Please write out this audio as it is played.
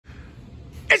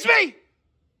It's me!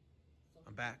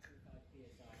 I'm back.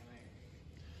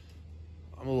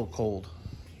 I'm a little cold.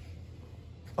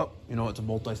 Oh, you know, it's a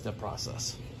multi-step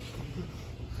process.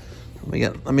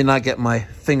 Let me not get my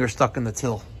finger stuck in the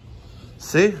till.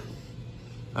 See?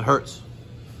 That hurts.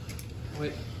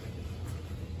 Wait.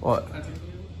 What?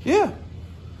 Yeah.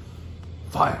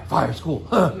 Fire, school.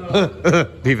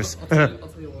 Beavis. I'll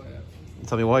tell you why.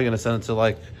 Tell me why you're gonna send it to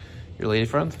like your lady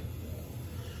friend?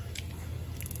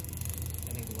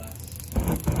 I think less.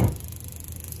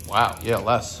 Wow, yeah,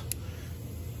 less.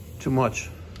 Too much.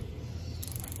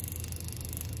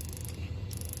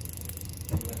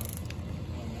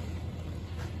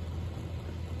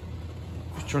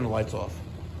 Just turn the lights off.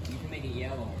 You can make it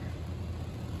yellower.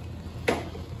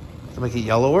 To make it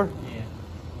yellower? Yeah.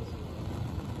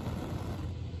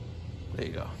 There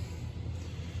you go.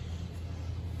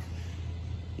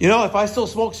 You know, if I still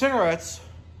smoke cigarettes,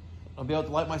 I'll be able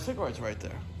to light my cigarettes right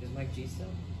there. Is Mike G still?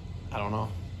 I don't know.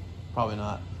 Probably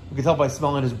not. We can tell by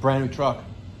smelling his brand new truck.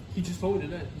 He just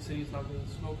voted it. He said he's not going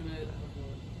to smoke in it.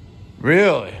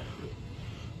 Really?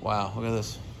 Wow, look at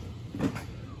this. So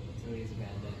he's a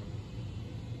bad day.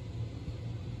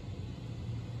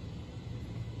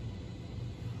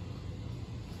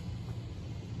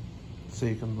 So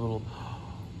you can little...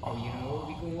 Oh, you know what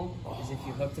would be cool? Is if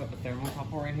you hooked up a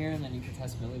thermocouple right here and then you could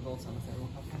test millivolts on a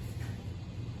thermocouple.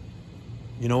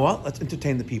 You know what? Let's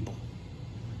entertain the people.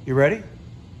 You ready?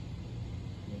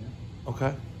 Yeah.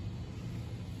 Okay.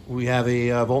 We have a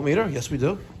voltmeter. Yes, we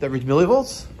do. That reads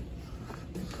millivolts.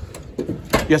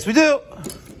 Yes, we do.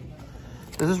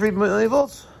 Does this read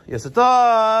millivolts? Yes, it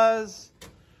does.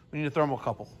 We need a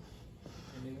thermocouple.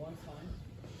 And they want fine.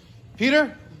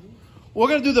 Peter, we're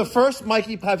going to do the first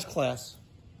Mikey Pipes class.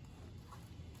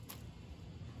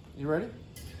 You ready?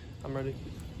 I'm ready.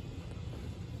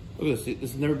 Look at this. See,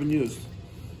 this has never been used.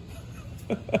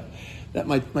 That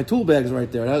my tool bag is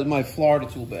right there. That was my Florida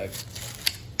tool bag.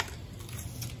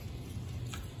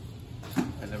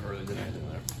 I never really did anything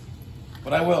there.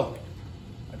 But I will.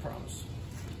 I promise.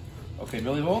 Okay,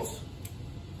 millivolts.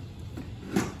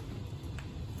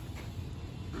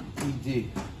 PD.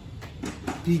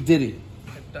 P. Diddy.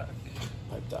 Pipe doc.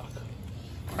 Pipe doc.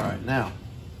 All right, now.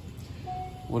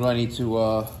 What do I need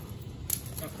to,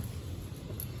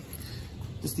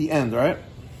 just the end, right?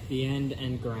 The end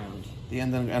and ground. The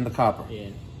end and the copper. Yeah.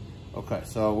 Okay,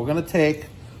 so we're gonna take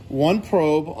one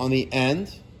probe on the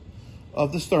end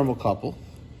of this thermocouple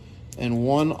and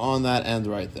one on that end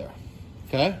right there.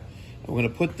 Okay? And we're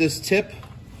gonna put this tip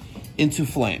into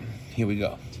flame. Here we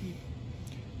go.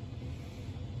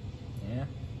 Yeah.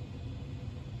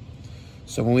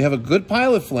 So when we have a good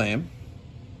pilot flame,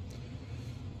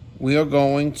 we are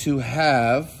going to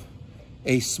have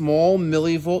a small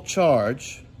millivolt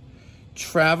charge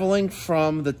traveling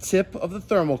from the tip of the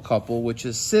thermocouple, which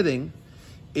is sitting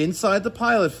inside the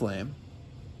pilot flame,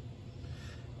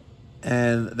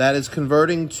 and that is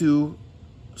converting to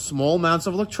small amounts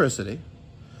of electricity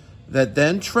that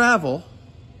then travel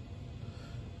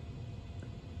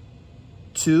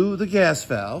to the gas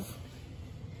valve,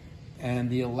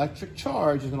 and the electric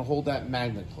charge is going to hold that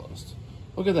magnet closed.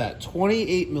 Look at that,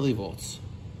 28 millivolts.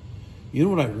 You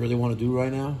know what I really want to do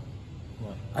right now?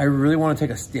 What? I really want to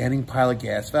take a standing pilot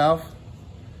gas valve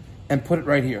and put it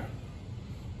right here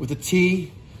with a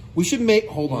T. We should make,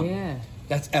 hold on. Yeah.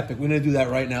 That's epic. We're going to do that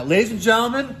right now. Ladies and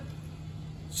gentlemen,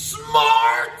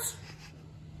 smart!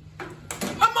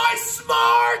 Am I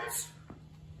smart?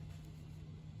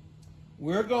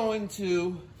 We're going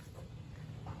to,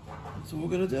 that's what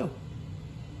we're going to do.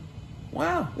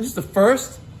 Wow, this is the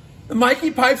first, the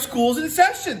Mikey Pipe School's in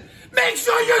session. Make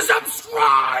sure you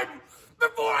subscribe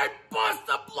before I bust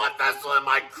a blood vessel in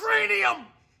my cranium.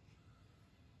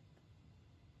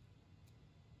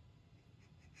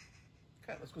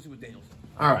 Okay, let's go see what Daniel's doing.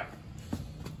 All right.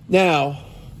 Now,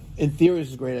 in theory, this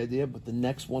is a great idea, but the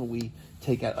next one we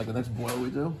take out, like the next boil we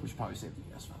do, we should probably save the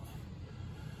gas valve.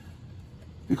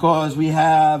 Because we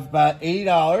have about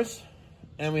 $80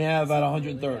 and we have about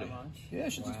 130. Yeah,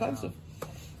 shit's expensive. That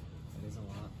is a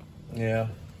lot. Yeah.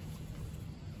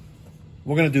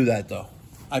 We're going to do that, though.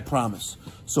 I promise.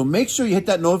 So make sure you hit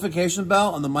that notification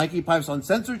bell on the Mikey Pipes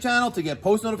Uncensored channel to get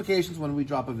post notifications when we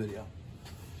drop a video.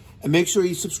 And make sure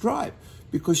you subscribe,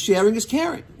 because sharing is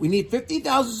caring. We need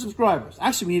 50,000 subscribers.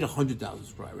 Actually, we need 100,000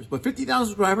 subscribers. But 50,000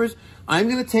 subscribers, I'm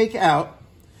going to take out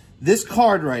this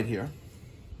card right here.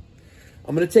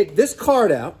 I'm going to take this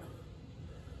card out.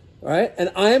 All right?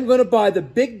 And I am going to buy the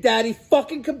Big Daddy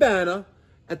fucking cabana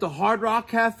at the Hard Rock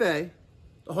Cafe,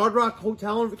 the Hard Rock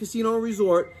Hotel and Casino and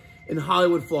Resort in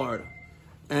Hollywood, Florida.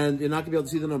 And you're not going to be able to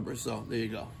see the numbers, so there you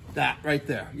go. That right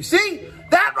there. You see?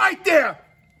 That right there!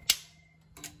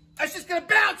 That's just gonna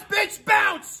bounce, bitch,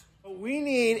 bounce! We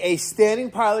need a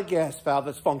standing pilot gas valve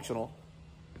that's functional.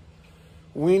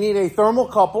 We need a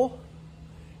thermocouple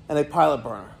and a pilot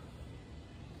burner.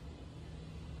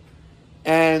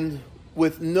 And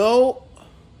with no,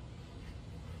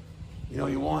 you know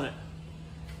you want it.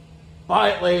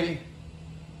 Buy it, lady.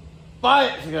 Buy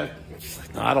it. She's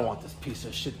like, no, I don't want this piece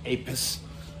of shit, Apis.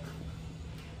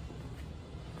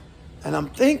 And I'm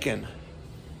thinking,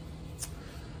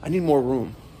 I need more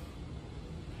room.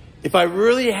 If I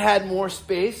really had more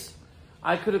space,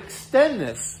 I could extend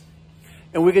this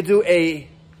and we could do a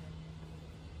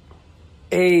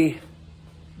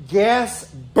gas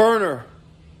burner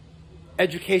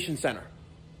education center.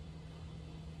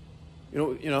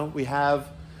 You know, we have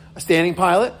a standing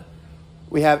pilot,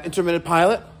 we have intermittent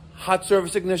pilot, hot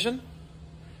service ignition,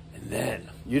 and then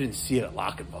you didn't see it at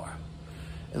Lochinvar.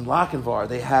 In Lochinvar,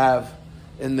 they have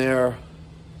in their,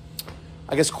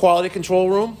 I guess, quality control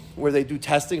room where they do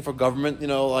testing for government, you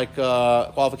know, like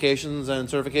qualifications and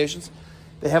certifications.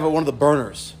 They have one of the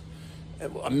burners,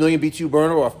 a million BTU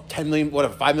burner or 10 million,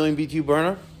 whatever, 5 million BTU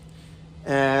burner.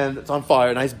 And it's on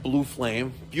fire, nice blue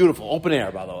flame, beautiful, open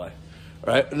air, by the way,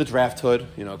 right? And the draft hood,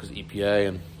 you know, because EPA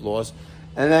and laws.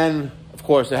 And then, of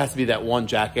course, there has to be that one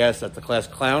jackass that's the class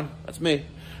clown. That's me,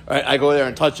 right? I go there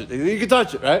and touch it. You can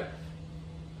touch it, right?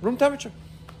 Room temperature.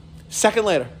 Second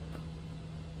later.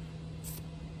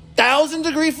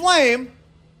 1,000-degree flame.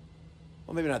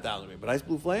 Well, maybe not 1,000 degree, but nice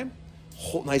blue flame.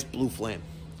 Whole nice blue flame.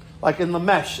 Like in the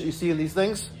mesh that you see in these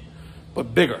things,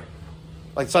 but bigger.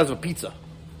 Like the size of a pizza.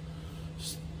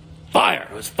 Just fire.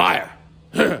 It was fire.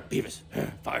 Beavis.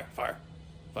 Fire, fire,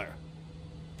 fire,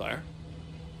 fire,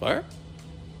 fire.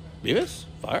 Beavis,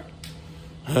 fire.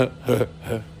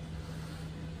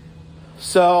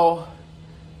 So,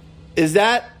 is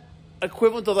that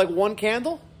equivalent to like one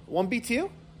candle? 1 BTU?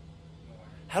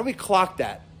 How do we clock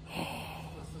that?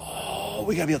 Oh,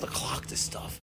 we gotta be able to clock this stuff.